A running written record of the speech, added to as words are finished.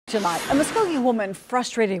Tonight, a Muskogee woman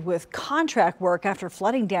frustrated with contract work after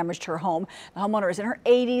flooding damaged her home. The homeowner is in her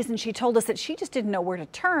 80s, and she told us that she just didn't know where to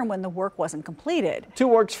turn when the work wasn't completed. 2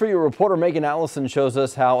 Works for You reporter Megan Allison shows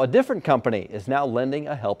us how a different company is now lending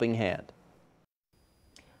a helping hand.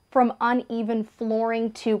 From uneven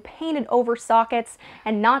flooring to painted over sockets,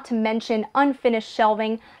 and not to mention unfinished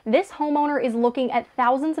shelving, this homeowner is looking at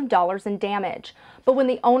thousands of dollars in damage. But when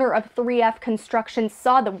the owner of 3F Construction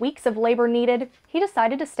saw the weeks of labor needed, he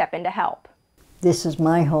decided to step in to help. This is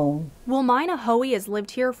my home. Wilmina Hoey has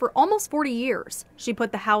lived here for almost 40 years. She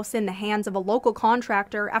put the house in the hands of a local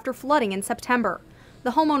contractor after flooding in September.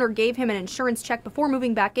 The homeowner gave him an insurance check before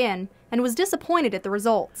moving back in and was disappointed at the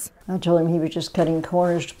results. I told him he was just cutting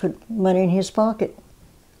corners to put money in his pocket.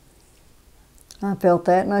 I felt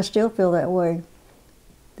that, and I still feel that way.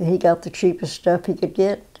 That he got the cheapest stuff he could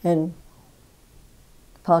get and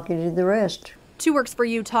pocketed the rest. 2 Works for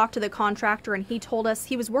You talked to the contractor, and he told us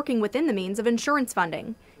he was working within the means of insurance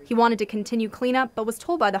funding. He wanted to continue cleanup, but was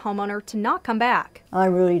told by the homeowner to not come back. I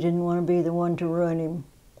really didn't want to be the one to ruin him.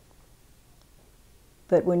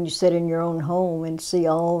 But when you sit in your own home and see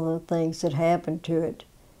all the things that happened to it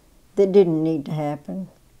that didn't need to happen,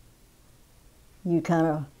 you kind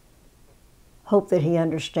of hope that he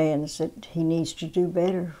understands that he needs to do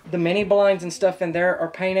better. The mini blinds and stuff in there are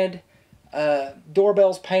painted.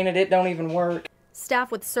 Doorbell's painted. It don't even work.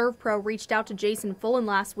 Staff with ServPro reached out to Jason Fullen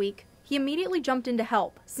last week. He immediately jumped in to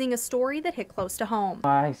help, seeing a story that hit close to home.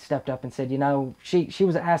 I stepped up and said, you know, she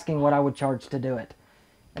was asking what I would charge to do it.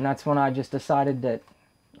 And that's when I just decided that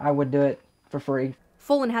I would do it for free.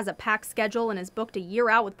 Fullen has a packed schedule and is booked a year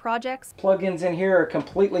out with projects. Plug-ins in here are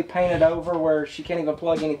completely painted over where she can't even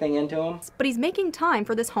plug anything into them. But he's making time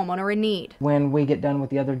for this homeowner in need. When we get done with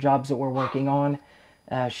the other jobs that we're working on,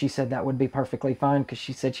 she said that would be perfectly fine, because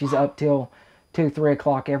she said she's up till 2, 3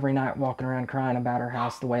 o'clock every night walking around crying about her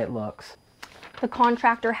house the way it looks. The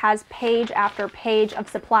contractor has page after page of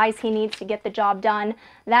supplies he needs to get the job done.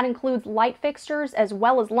 That includes light fixtures as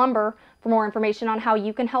well as lumber. For more information on how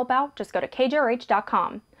you can help out, just go to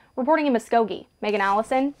KJRH.com. Reporting in Muskogee, Megan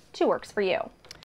Allison, 2 Works for You.